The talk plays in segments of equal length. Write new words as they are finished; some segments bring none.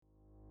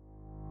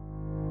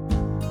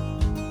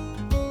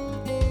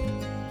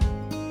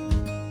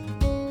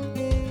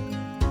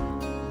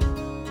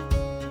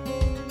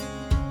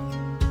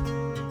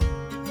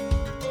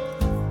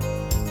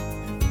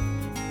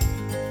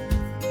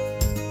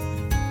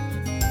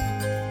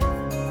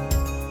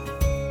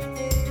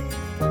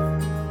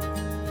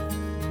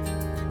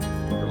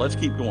Let's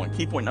keep going.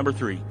 Key point number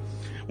 3.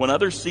 When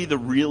others see the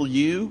real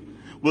you,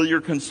 will your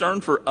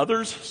concern for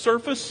others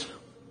surface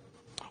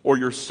or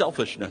your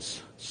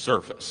selfishness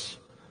surface?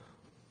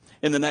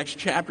 In the next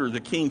chapter, the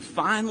king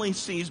finally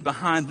sees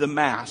behind the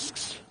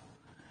masks.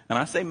 And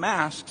I say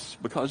masks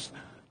because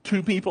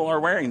 2 people are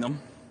wearing them.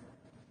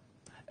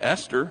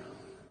 Esther,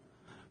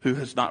 who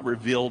has not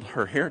revealed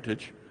her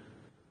heritage,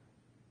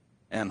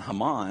 and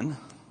Haman,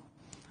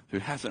 who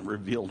hasn't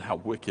revealed how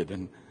wicked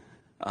and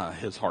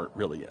his heart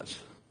really is.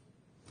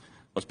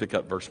 Let's pick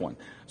up verse 1.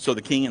 So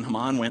the king and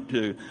Haman went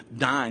to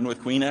dine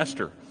with Queen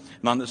Esther.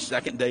 And on the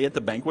second day at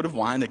the banquet of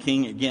wine, the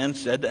king again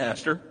said to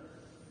Esther,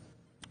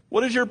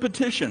 "What is your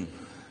petition,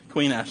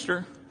 Queen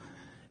Esther?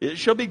 It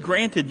shall be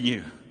granted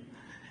you.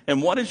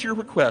 And what is your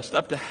request?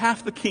 Up to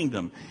half the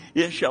kingdom,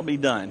 it shall be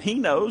done." He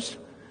knows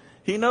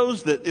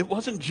that it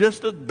wasn't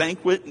just a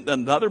banquet,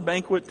 another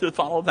banquet to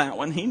follow that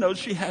one. He knows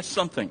she has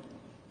something.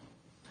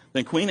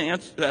 Then Queen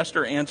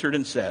Esther answered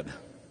and said,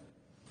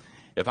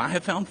 "If I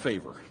have found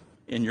favor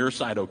in your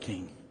sight, O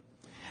king,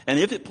 and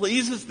if it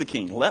pleases the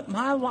king, let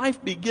my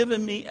life be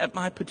given me at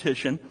my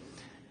petition,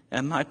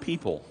 and my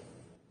people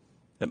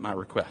at my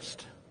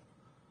request.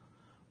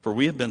 For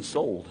we have been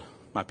sold,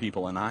 my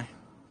people and I,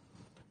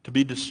 to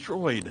be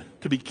destroyed,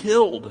 to be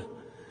killed,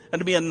 and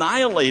to be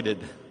annihilated.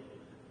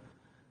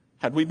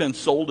 Had we been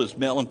sold as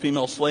male and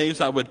female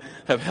slaves, I would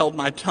have held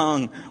my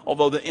tongue,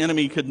 although the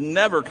enemy could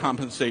never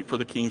compensate for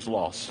the king's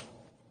loss."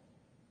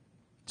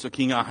 So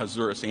King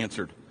Ahasuerus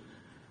answered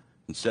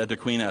and said to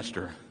Queen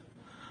Esther,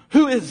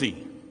 "Who is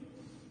he?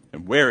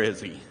 And where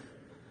is he?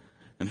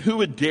 And who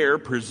would dare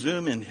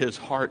presume in his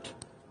heart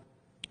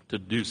to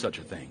do such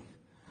a thing?"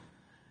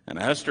 And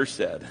Esther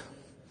said,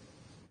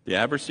 "The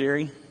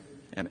adversary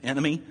and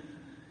enemy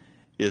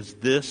is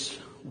this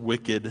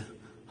wicked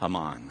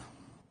Haman."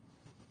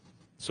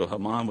 So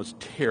Haman was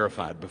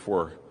terrified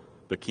before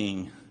the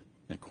king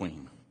and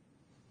queen.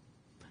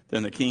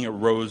 Then the king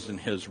arose in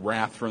his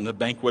wrath from the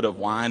banquet of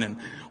wine and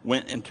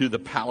went into the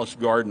palace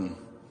garden.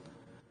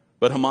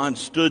 But Haman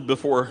stood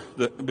before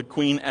the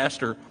Queen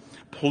Esther,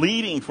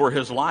 pleading for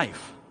his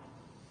life,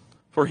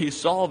 for he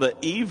saw that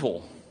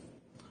evil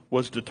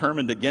was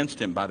determined against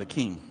him by the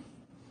king.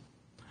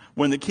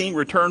 When the king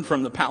returned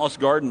from the palace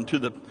garden to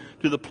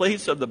the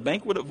place of the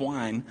banquet of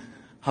wine,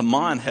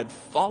 Haman had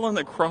fallen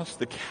across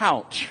the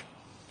couch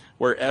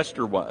where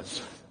Esther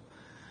was.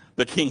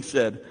 The king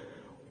said,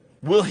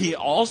 "Will he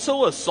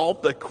also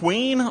assault the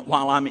queen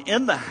while I'm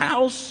in the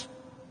house?"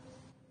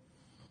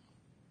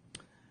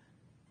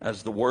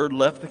 As the word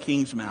left the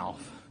king's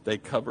mouth, they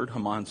covered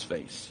Haman's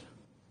face.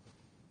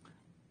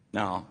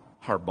 Now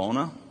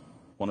Harbona,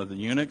 one of the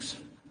eunuchs,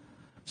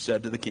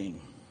 said to the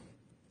king,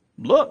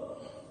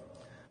 "Look,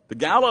 the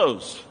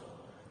gallows,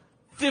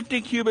 50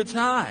 cubits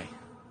high,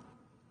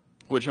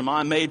 which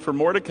Haman made for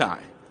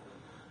Mordecai,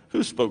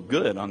 who spoke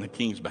good on the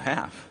king's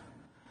behalf,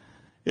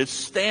 is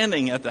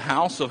standing at the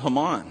house of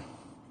Haman."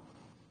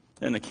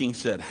 And the king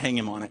said, "Hang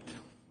him on it."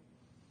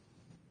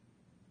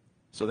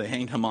 So they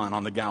hanged Haman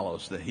on the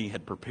gallows that he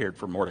had prepared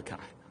for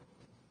Mordecai.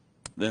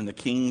 Then the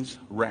king's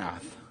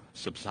wrath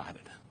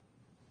subsided.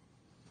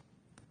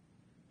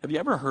 Have you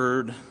ever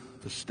heard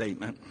the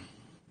statement,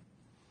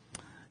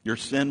 "Your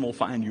sin will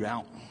find you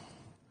out"?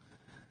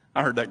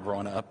 I heard that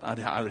growing up.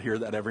 I would hear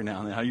that every now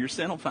and then. Your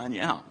sin will find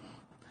you out.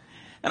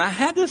 And I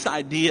had this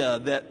idea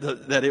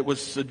that it was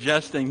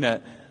suggesting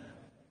that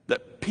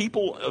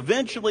people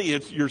eventually,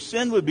 your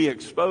sin would be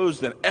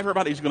exposed and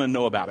everybody's going to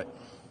know about it.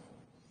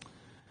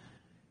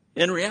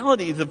 In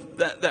reality,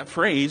 that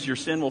phrase, "your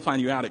sin will find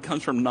you out," it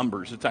comes from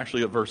Numbers. It's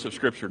actually a verse of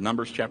Scripture,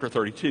 Numbers chapter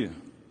 32.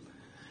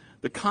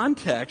 The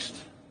context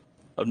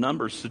of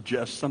Numbers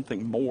suggests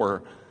something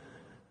more,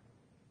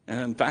 and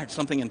in fact,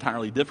 something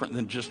entirely different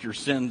than just your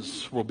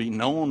sins will be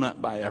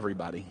known by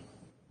everybody.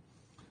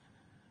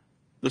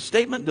 The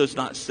statement does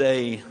not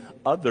say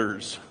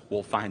others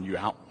will find you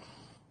out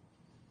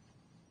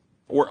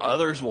or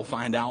others will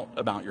find out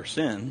about your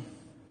sin.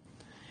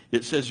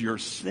 It says your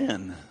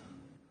sin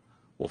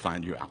will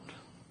find you out.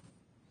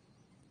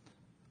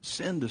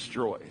 Sin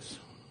destroys.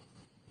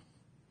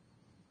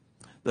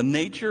 The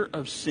nature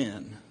of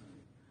sin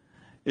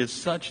is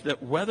such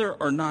that whether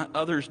or not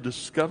others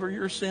discover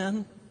your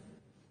sin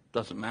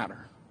doesn't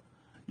matter.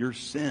 Your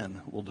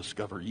sin will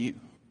discover you.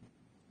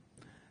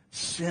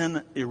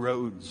 Sin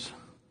erodes.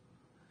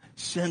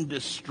 Sin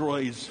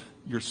destroys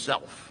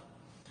yourself.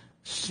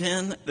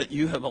 Sin that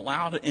you have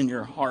allowed in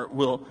your heart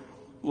will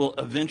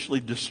eventually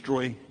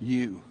destroy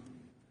you.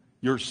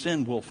 Your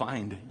sin will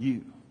find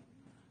you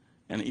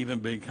and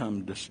even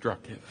become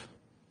destructive.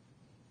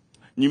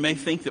 You may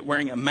think that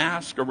wearing a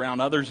mask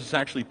around others is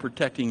actually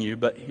protecting you,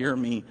 but hear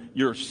me,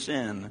 your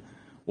sin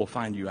will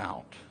find you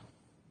out.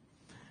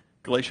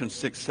 Galatians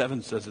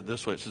 6:7 says it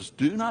this way. It says,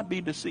 "Do not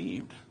be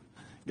deceived.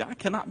 God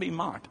cannot be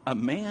mocked. A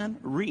man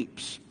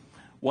reaps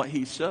what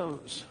he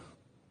sows."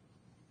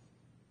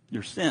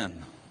 Your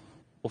sin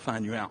will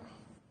find you out.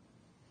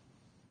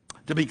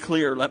 To be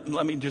clear,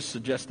 let me just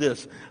suggest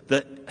this,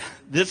 that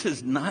this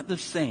is not the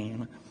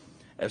same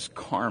as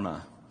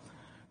karma.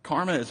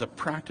 Karma is a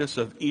practice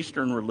of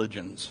Eastern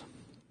religions.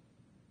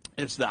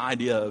 It's the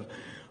idea of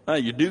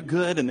you do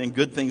good and then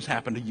good things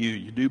happen to you.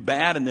 You do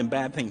bad and then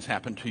bad things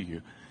happen to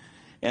you.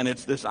 And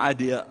it's this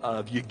idea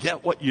of you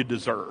get what you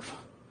deserve.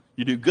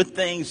 You do good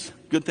things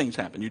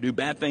happen. You do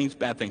bad things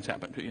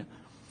happen to you.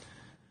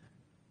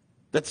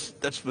 That's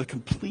the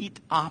complete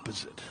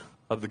opposite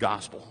of the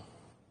gospel.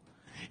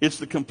 It's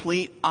the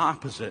complete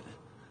opposite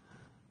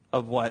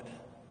of what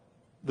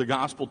the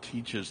gospel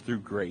teaches through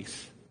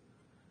grace.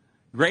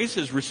 Grace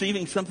is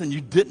receiving something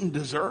you didn't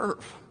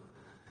deserve.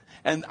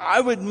 And I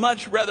would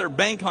much rather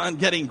bank on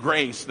getting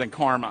grace than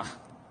karma.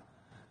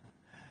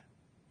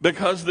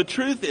 Because the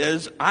truth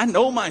is, I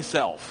know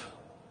myself.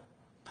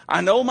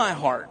 I know my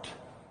heart.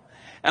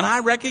 And I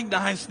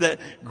recognize that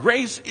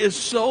grace is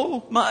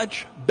so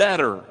much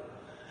better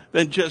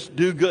than just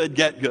do good,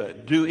 get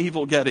good. Do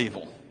evil, get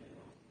evil.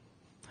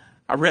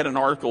 I read an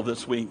article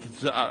this week.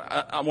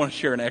 I want to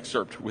share an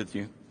excerpt with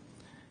you.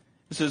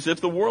 It says,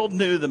 if the world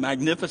knew the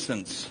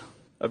magnificence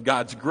of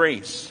God's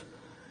grace,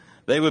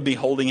 they would be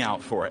holding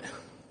out for it.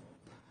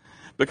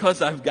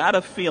 Because I've got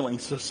a feeling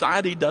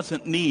society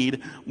doesn't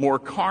need more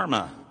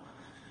karma,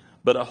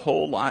 but a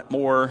whole lot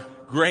more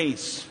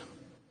grace.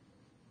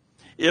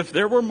 If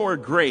there were more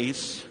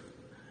grace,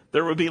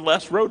 there would be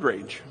less road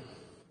rage.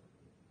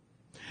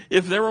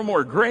 If there were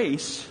more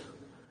grace,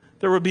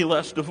 there would be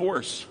less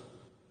divorce.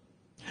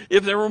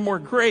 If there were more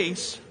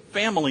grace,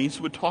 families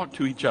would talk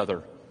to each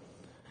other.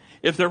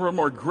 If there were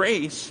more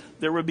grace,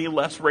 there would be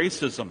less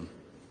racism.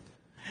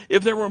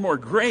 If there were more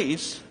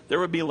grace, there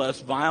would be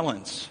less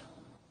violence.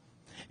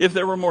 If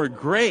there were more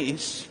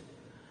grace,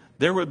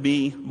 there would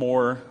be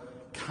more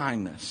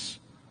kindness.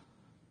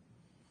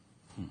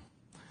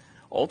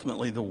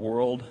 Ultimately, the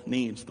world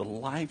needs the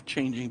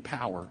life-changing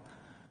power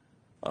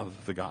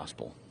of the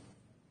gospel.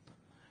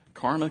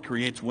 Karma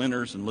creates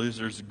winners and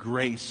losers.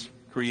 Grace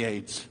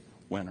creates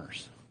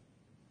winners.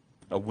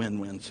 A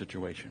win-win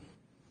situation.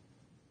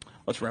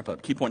 Let's wrap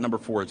up. Key point number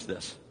 4 is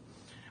this.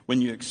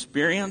 When you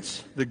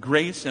experience the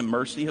grace and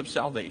mercy of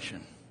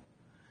salvation,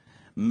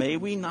 may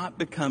we not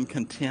become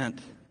content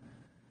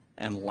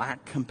and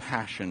lack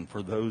compassion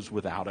for those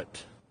without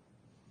it.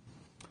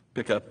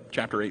 Pick up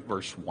chapter 8,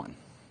 verse 1.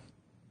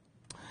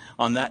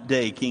 On that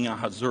day, King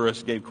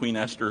Ahasuerus gave Queen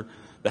Esther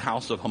the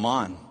house of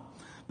Haman,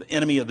 the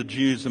enemy of the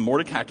Jews. And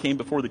Mordecai came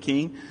before the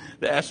king.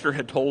 The Esther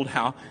had told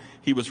how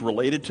he was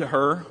related to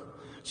her.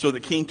 So the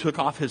king took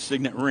off his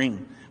signet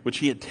ring, which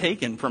he had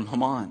taken from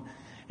Haman,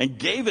 and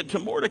gave it to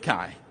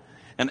Mordecai.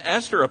 And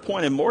Esther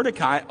appointed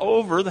Mordecai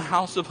over the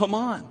house of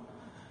Haman.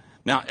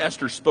 Now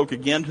Esther spoke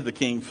again to the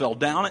king, fell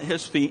down at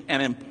his feet,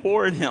 and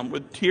implored him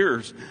with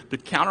tears to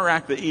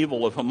counteract the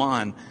evil of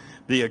Haman,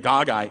 the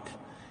Agagite,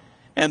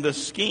 and the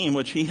scheme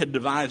which he had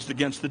devised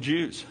against the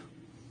Jews.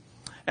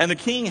 And the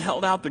king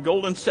held out the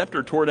golden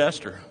scepter toward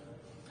Esther.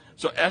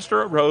 So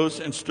Esther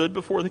arose and stood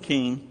before the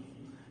king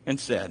and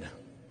said,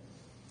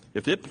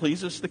 if it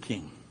pleases the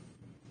king,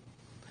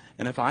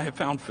 and if I have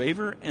found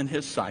favor in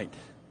his sight,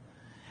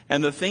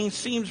 and the thing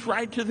seems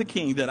right to the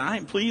king that I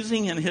am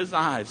pleasing in his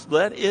eyes,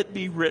 let it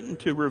be written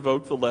to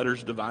revoke the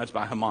letters devised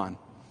by Haman,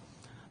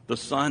 the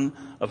son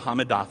of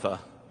Hammedatha,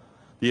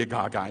 the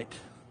Agagite,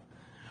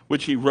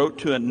 which he wrote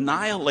to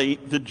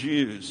annihilate the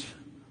Jews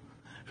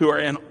who are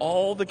in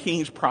all the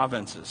king's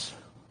provinces.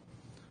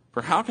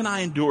 For how can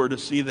I endure to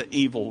see the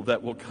evil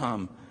that will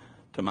come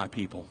to my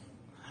people?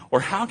 Or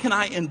how can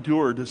I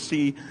endure to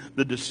see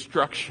the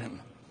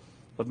destruction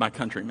of my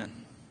countrymen?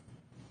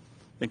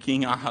 Then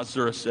King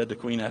Ahasuerus said to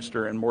Queen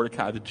Esther and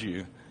Mordecai the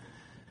Jew,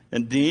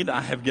 indeed,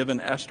 I have given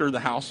Esther the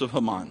house of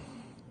Haman,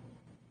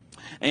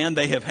 and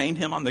they have hanged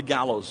him on the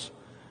gallows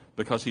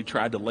because he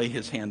tried to lay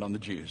his hand on the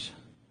Jews.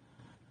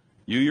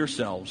 You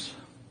yourselves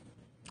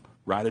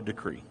write a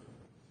decree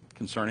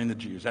concerning the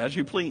Jews, as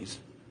you please,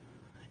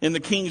 in the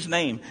king's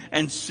name,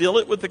 and seal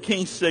it with the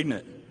king's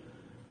signet.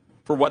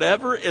 For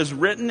whatever is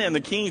written in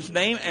the king's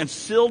name and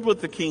sealed with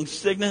the king's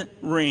signet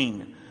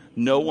ring,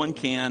 no one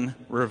can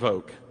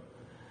revoke.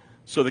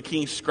 So the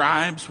king's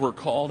scribes were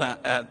called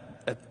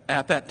at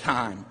that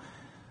time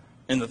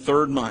in the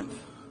 3rd month,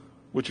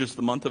 which is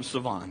the month of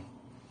Sivan,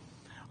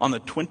 on the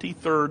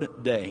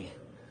 23rd day.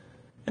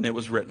 And it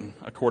was written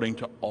according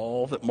to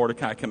all that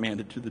Mordecai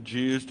commanded to the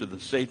Jews, to the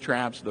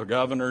satraps, the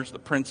governors, the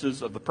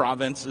princes of the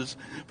provinces,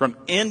 from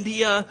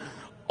India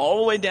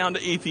all the way down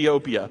to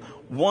Ethiopia,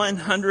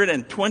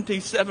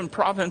 127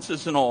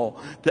 provinces in all,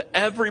 to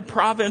every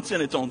province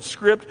in its own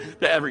script,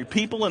 to every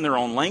people in their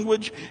own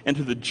language, and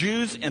to the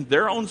Jews in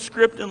their own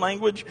script and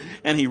language.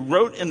 And he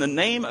wrote in the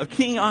name of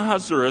King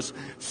Ahasuerus,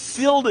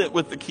 sealed it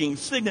with the king's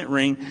signet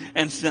ring,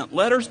 and sent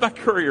letters by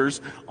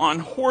couriers on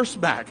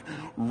horseback,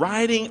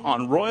 riding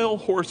on royal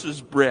horses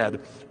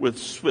bred with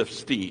swift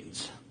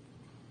steeds.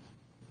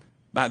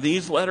 By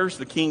these letters,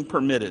 the king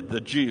permitted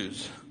the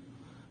Jews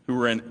who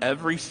were in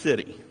every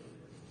city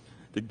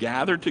to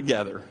gather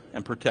together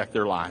and protect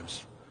their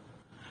lives,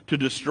 to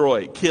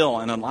destroy, kill,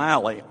 and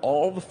annihilate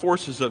all the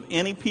forces of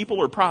any people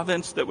or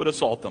province that would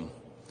assault them,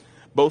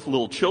 both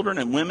little children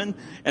and women,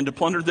 and to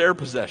plunder their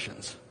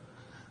possessions.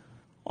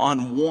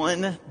 On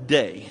one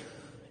day,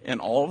 in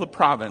all the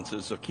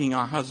provinces of King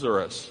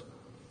Ahasuerus,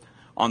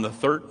 on the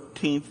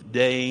 13th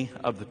day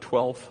of the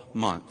 12th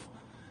month,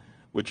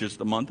 which is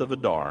the month of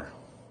Adar,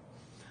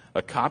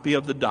 a copy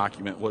of the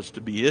document was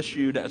to be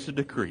issued as a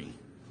decree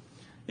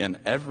in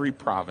every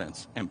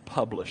province and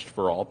published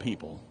for all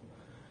people,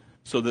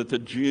 so that the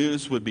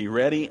Jews would be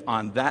ready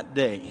on that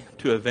day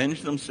to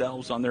avenge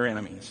themselves on their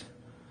enemies.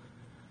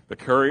 The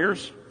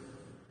couriers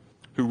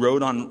who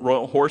rode on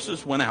royal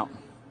horses went out,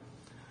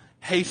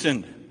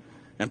 hastened,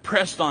 and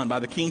pressed on by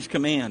the king's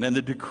command, and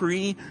the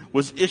decree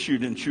was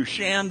issued in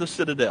Shushan the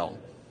citadel.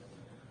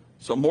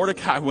 So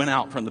Mordecai went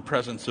out from the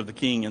presence of the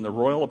king in the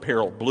royal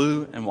apparel,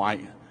 blue and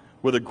white,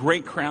 with a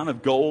great crown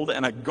of gold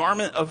and a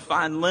garment of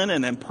fine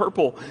linen and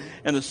purple.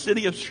 And the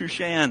city of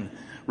Shushan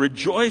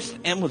rejoiced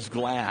and was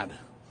glad.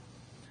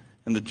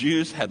 And the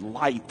Jews had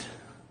light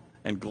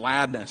and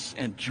gladness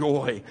and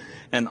joy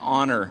and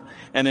honor.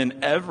 And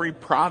in every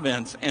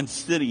province and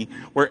city,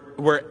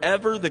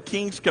 wherever the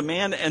king's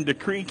command and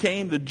decree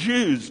came, the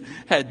Jews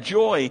had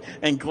joy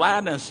and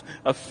gladness,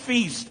 a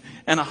feast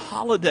and a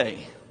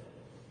holiday.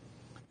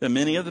 Then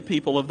many of the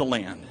people of the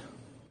land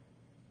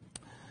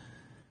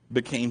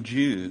became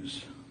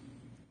Jews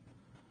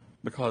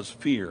because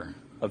fear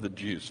of the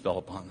Jews fell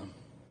upon them.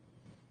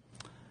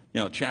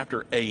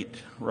 Chapter 8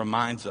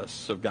 reminds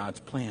us of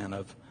God's plan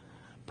of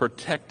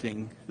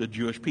protecting the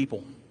Jewish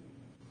people.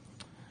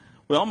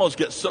 We almost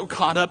get so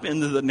caught up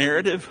into the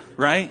narrative,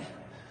 right?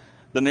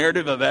 The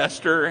narrative of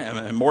Esther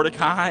and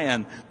Mordecai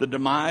and the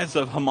demise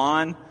of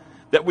Haman,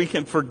 that we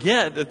can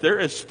forget that there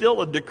is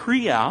still a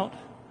decree out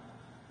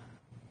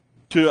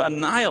to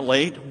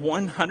annihilate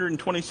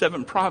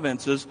 127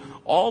 provinces,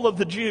 all of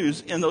the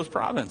Jews in those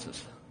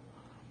provinces.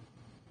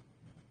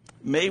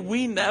 May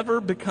we never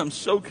become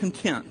so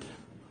content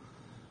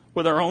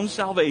with our own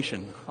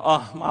salvation.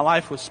 My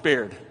life was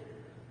spared.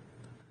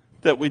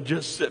 That we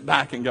just sit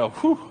back and go,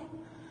 whew,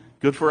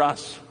 good for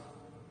us.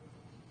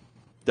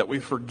 That we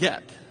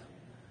forget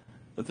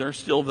that there are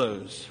still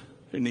those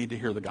who need to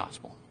hear the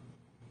gospel.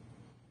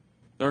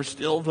 There are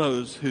still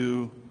those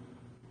who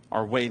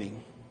are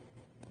waiting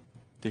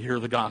to hear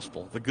the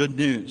gospel, the good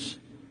news.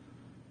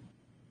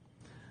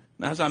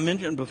 And as I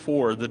mentioned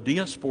before, the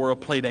diaspora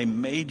played a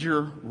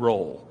major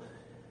role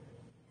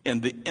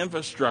in the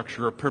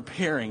infrastructure of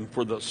preparing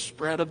for the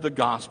spread of the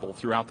gospel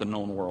throughout the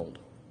known world.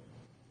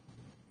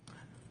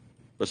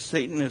 But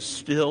Satan is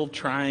still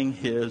trying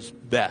his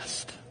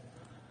best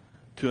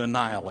to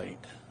annihilate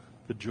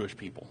the Jewish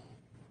people.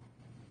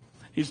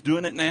 He's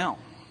doing it now.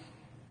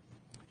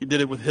 He did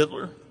it with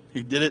Hitler.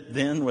 He did it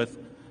then with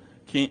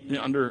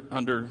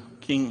under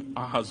King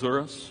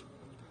Ahasuerus.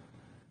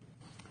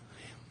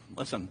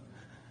 Listen,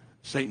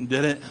 Satan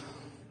did it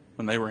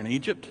when they were in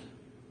Egypt.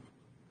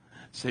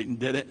 Satan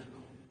did it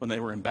when they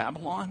were in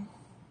Babylon.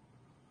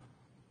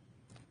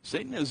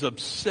 Satan is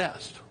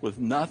obsessed with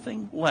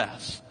nothing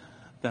less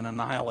than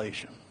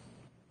annihilation.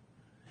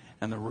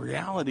 And the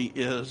reality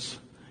is,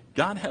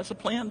 God has a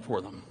plan for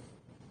them.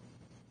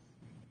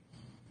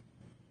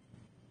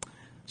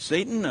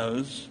 Satan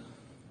knows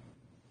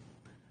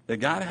that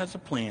God has a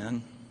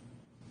plan,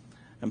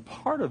 and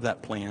part of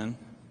that plan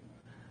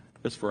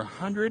is for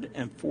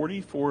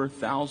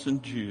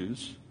 144,000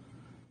 Jews,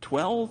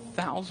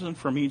 12,000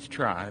 from each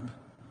tribe,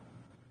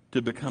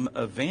 to become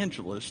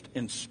evangelists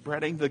in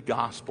spreading the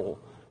gospel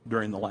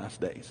during the last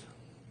days.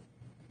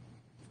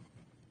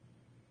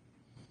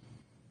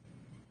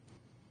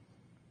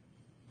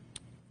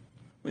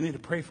 We need to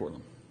pray for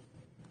them.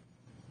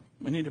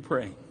 We need to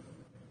pray.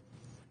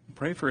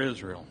 Pray for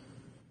Israel.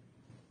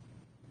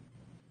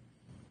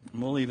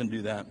 And we'll even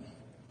do that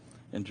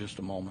in just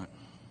a moment.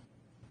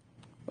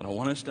 But I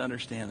want us to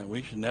understand that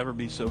we should never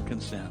be so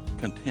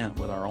content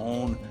with our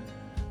own,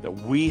 that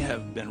we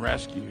have been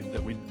rescued,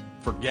 that we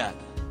forget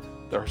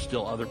there are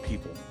still other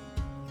people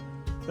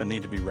that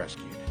need to be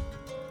rescued.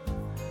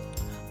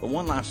 But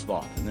one last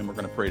thought, and then we're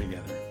going to pray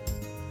together.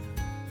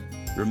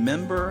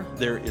 Remember,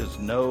 there is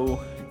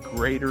no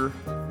greater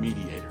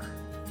mediator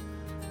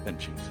than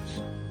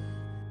Jesus.